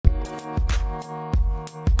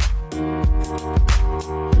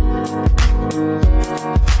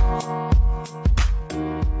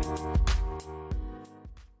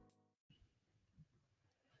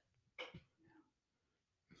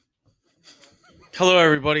Hello,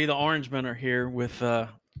 everybody. The Orange Men are here with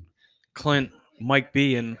Clint, Mike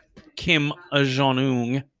B, and Kim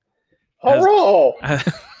Jong has Hello.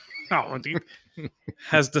 oh, dude,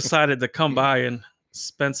 has decided to come by and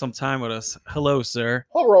spend some time with us. Hello, sir.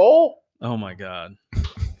 Hello. Oh my God.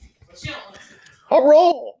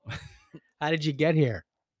 Hello. How did you get here?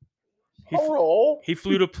 He, f- Hello. he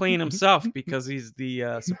flew to plane himself because he's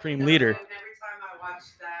the supreme leader.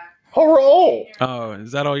 Hello. Oh,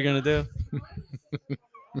 is that all you're gonna do?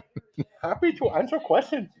 Happy to answer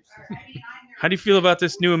questions. How do you feel about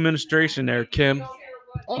this new administration, there, Kim?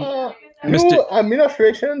 New Mr.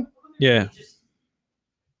 administration Yeah,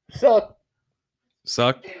 suck.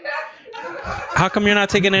 suck. How come you're not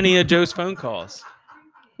taking any of Joe's phone calls?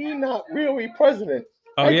 He not really president.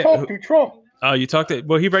 Oh I yeah. talk to Trump. Oh, you talked to.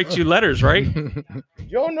 Well, he writes you letters, right?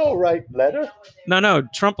 You know write letter. No.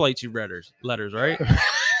 Trump writes you letters, right?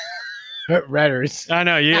 Redders. I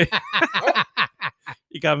know you.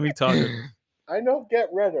 You got me talking. I know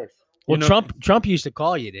get letters. Well, You know- Trump used to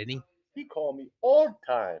call you, didn't he? He call me all the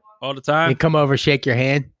time. all the time. He'd come over, shake your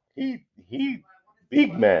hand. He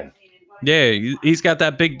big man. Yeah, he's got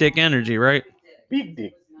that big dick energy, right? Big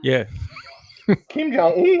dick. Yeah. Kim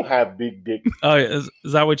Jong-un have big dick. Oh, yeah.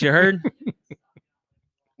 Is that what you heard?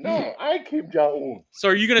 No, I Kim Jong-un. So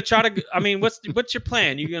are you gonna try to? I mean, what's your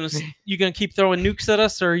plan? You gonna keep throwing nukes at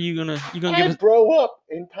us, or are you gonna give I us? blow up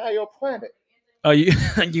entire planet. Oh, you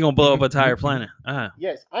gonna blow up an entire planet?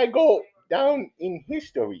 Yes, I go down in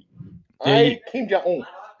history. Yeah, you- Kim Jong-un.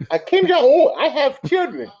 Kim Jong-un, I have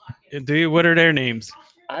children. Do you? What are their names?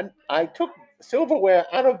 I took silverware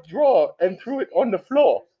out of drawer and threw it on the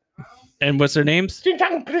floor. And what's their names? Ching,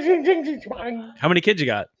 chang, ching, ching, ching, ching. How many kids you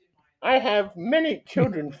got? I have many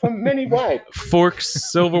children from many wives.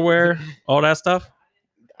 Forks, silverware, all that stuff.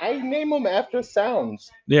 I name them after sounds.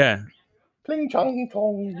 Yeah. Pling chong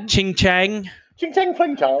chong. Ching chang. Ching chang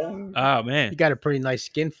pling chong. Oh man. You got a pretty nice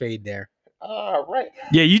skin fade there. Right.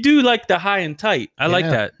 Yeah, you do like the high and tight. I like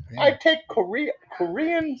Yeah. that. I take Korean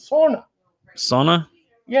sauna. Sauna.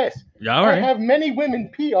 Yes. Yeah, all I right. have many women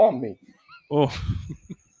pee on me. Oh,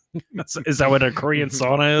 is that what a Korean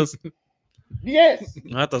sauna is? Yes.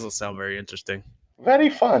 That doesn't sound very interesting. Very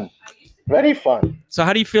fun. Very fun. So,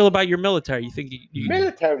 how do you feel about your military? You think you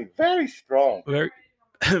Military, very strong. very,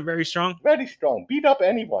 very strong? Very strong. Beat up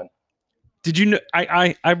anyone. Did you know?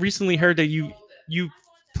 I recently heard that you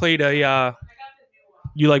played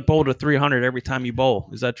you like bowled a 300 every time you bowl.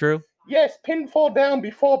 Is that true? Yes, pin fall down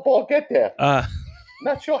before ball get there.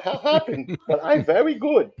 Not sure how happened, but I'm very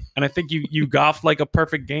good. And I think you golfed like a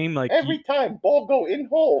perfect game. Like Every time ball go in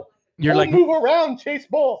hole. you're Ball like move around, chase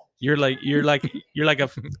ball. you're like a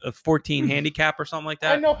 14 handicap or something like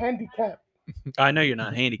I that. know handicap. I know you're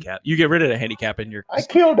not handicapped. You get rid of the handicap in your. I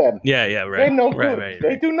kill them. Yeah, right. They're no right, good. right, They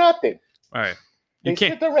right. do nothing. All right. They You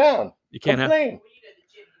can't. sit around. You can't have. Complain.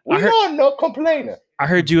 I We heard- are no complainer. I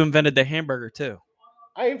heard you invented the hamburger too.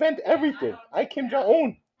 I invent everything. I Kim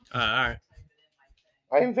Jong-un. All right.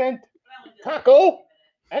 I invent taco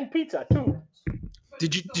and pizza too.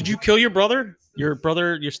 Did you kill your brother? Your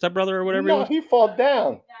stepbrother, or whatever? No, he fall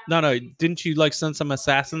down. No. Didn't you like send some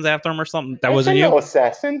assassins after him or something? That I wasn't said you. No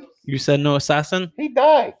assassin. You said no assassin. He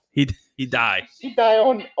died. He died. He died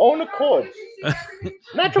on own accord.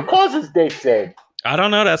 Natural causes, they say. I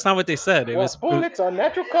don't know. That's not what they said. It Well, was bullets are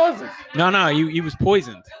natural causes. no. He was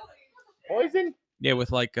poisoned. Poison? Yeah,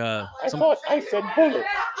 with like I thought I said bullet.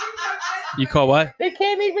 You call what? They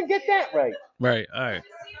can't even get that right. Right. All right.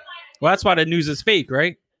 Well, that's why the news is fake,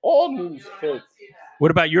 right? All news fake.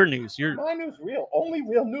 What about your news? My news real. Only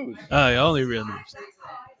real news. Only real news.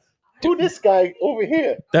 Who this guy over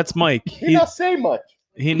here? That's Mike. He not say much.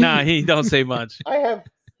 He don't say much. I have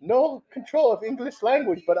no control of English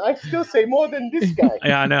language, but I still say more than this guy.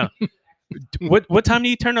 Yeah, I know. What time do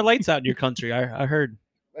you turn the lights out in your country? I heard.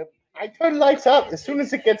 I turn lights out as soon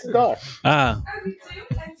as it gets dark.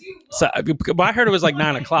 So but I heard it was like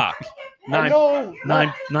 9 o'clock. I know.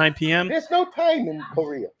 9 p.m. There's no time in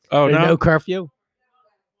Korea. Oh There's no. no curfew.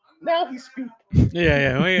 Now he speak.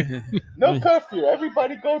 Yeah. No curfew.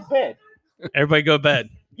 Everybody go to bed. Everybody go to bed.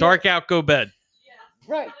 Dark out, go bed.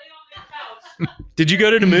 Right. Did you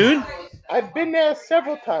go to the moon? I've been there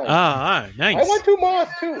several times. Nice. I went to Mars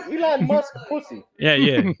too. Elon Musk pussy. Yeah.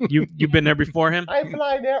 You've been there before him? I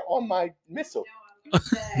fly there on my missile. All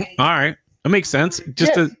right. That makes sense.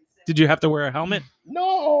 Yes. Did you have to wear a helmet?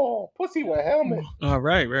 No, pussy wear helmet. Oh,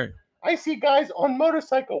 right. I see guys on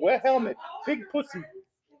motorcycle wear helmet. Big pussy.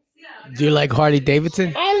 Do you like Harley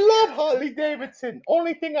Davidson? I love Harley Davidson.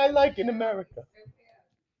 Only thing I like in America.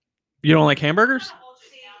 You don't like hamburgers?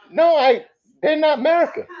 No, they're not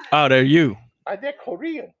American. Oh, they're you. They're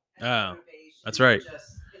Korean. Oh. That's right.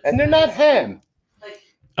 And they're not ham.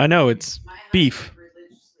 I know it's beef.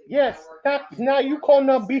 Yes, now you call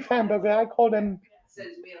them beef hamburger. I call them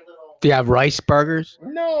Do you have rice burgers?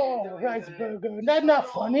 no rice burger. That's not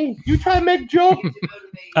funny. You try to make joke.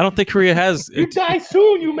 I don't think Korea has. You die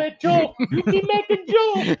soon. You make joke. You keep making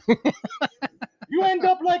joke. You end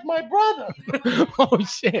up like my brother. Oh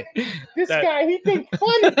shit! This guy, he thinks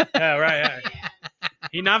funny. Yeah, right.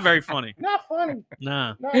 He's not very funny. Not funny.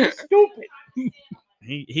 Nah. No, he's stupid.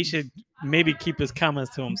 He should maybe keep his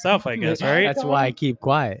comments to himself, I guess, right? That's why I keep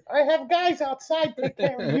quiet. I have guys outside take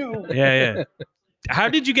care of you. Yeah. How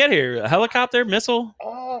did you get here? A helicopter, missile?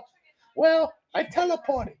 Well, I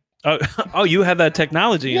teleported. Oh, you have that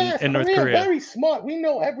technology Yes, in North we're Korea. very smart. We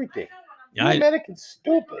know everything. You Yeah, Americans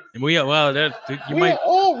stupid. we are. Well, you We're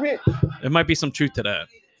all rich. There might be some truth to that.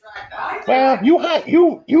 Well,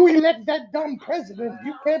 you elect that dumb president.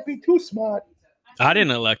 You can't be too smart. I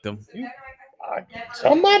didn't elect them.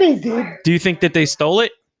 Somebody did. Do you think that they stole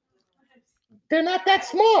it? They're not that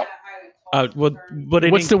smart. But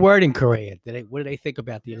What's the word in Korea? What do they think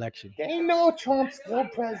about the election? They know Trump's still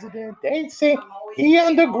president. They think he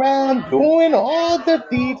underground doing all the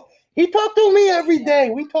deeds. He talked to me every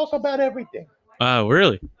day. We talk about everything. Oh,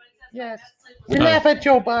 really? Yes. We laugh at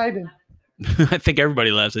Joe Biden. I think everybody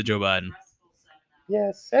laughs at Joe Biden.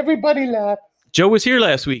 Yes, everybody laughed. Joe was here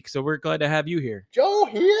last week, so we're glad to have you here. Joe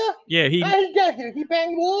here? Yeah, How he got here? He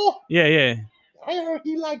banged wall? Yeah. I heard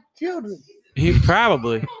he liked children. He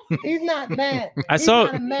probably. He's not mad. He's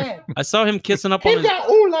not a man. I saw him kissing up He on his. got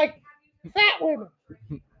like fat women.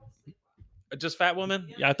 Just fat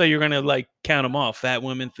women? Yeah, I thought you were gonna like count them off. Fat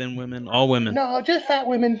women, thin women, all women. No, just fat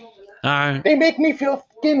women. All right. They make me feel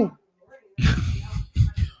skinny.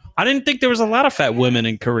 I didn't think there was a lot of fat women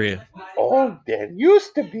in Korea. Oh, there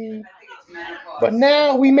used to be, but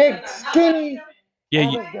now we make skinny.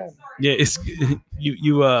 Yeah, it's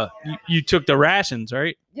you took the rations,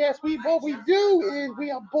 right? Yes, what we do is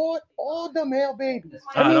we abort all the male babies.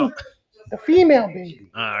 Oh, the female babies.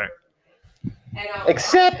 All right.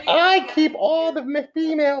 Except I keep all the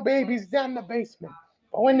female babies down in the basement.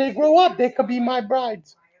 But when they grow up, they could be my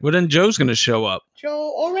brides. Well, then Joe's gonna show up.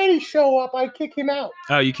 Joe already show up. I kick him out.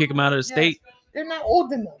 Oh, you kick him out of the state? They're not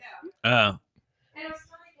old enough. Oh.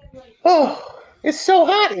 Oh, it's so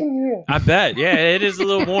hot in here. I bet. Yeah, it is a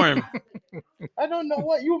little warm. I don't know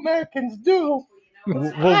what you Americans do.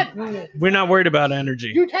 It's hot in here. We're not worried about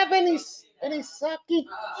energy. You have any sake?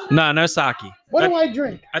 No sake. What do I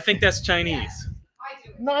drink? I think that's Chinese.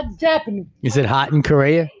 Not Japanese. Is it hot in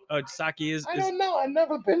Korea? Oh, sake is. I don't know. I've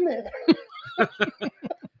never been there.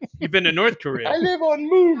 You've been to North Korea. I live on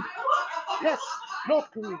Moon. Yes,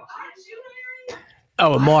 North Korea.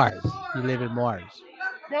 Oh, Mars. You live in Mars.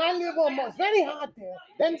 Now I live on Mars. Very hot there.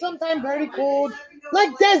 Then sometimes very cold,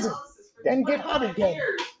 like desert. Then get hot again.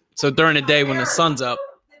 So during the day when the sun's up.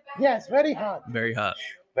 Yes, very hot. Very hot.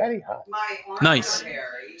 Very hot. Nice.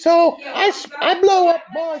 So I blow up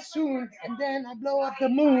Mars soon, and then I blow up the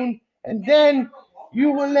moon, and then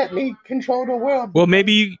you will let me control the world. Well,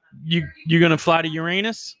 maybe you're gonna fly to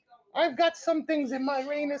Uranus. I've got some things in my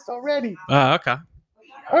Uranus already. Oh, okay.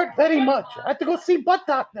 Hurt very much. I have to go see butt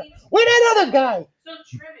doctor. Where that other guy?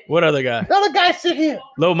 What other guy? The other guy sit here.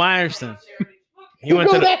 Lo Meyerson. He went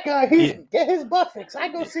to that guy. Get his butt fixed. I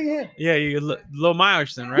go see him. Yeah, Lo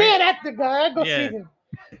Meyerson, right? Yeah, that's the guy. I go see him.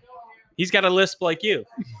 He's got a lisp like you.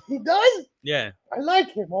 He does? Yeah. I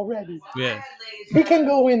like him already. Yeah. He can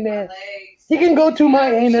go in there. He can go to my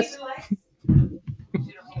anus.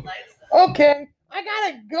 Okay, I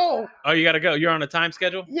gotta go. Oh, you gotta go. You're on a time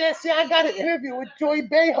schedule? Yes, I got an interview with Joy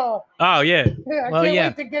Behar. Oh, yeah. Yeah, I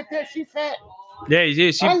can't wait to get there. She fat. Yeah,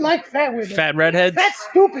 she I like fat women. Fat redheads? Fat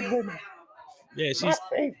stupid women. Yeah, she's my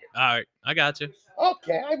favorite. All right, I got you.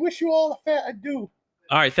 Okay, I wish you all a fat adieu.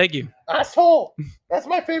 All right, thank you. Asshole. That's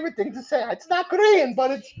my favorite thing to say. It's not Korean,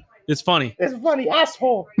 but it's funny. It's funny.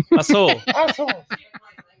 Asshole. Asshole. Asshole.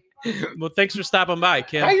 Well, thanks for stopping by,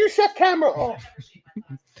 Kim. How you shut camera off?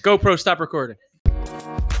 GoPro, stop recording.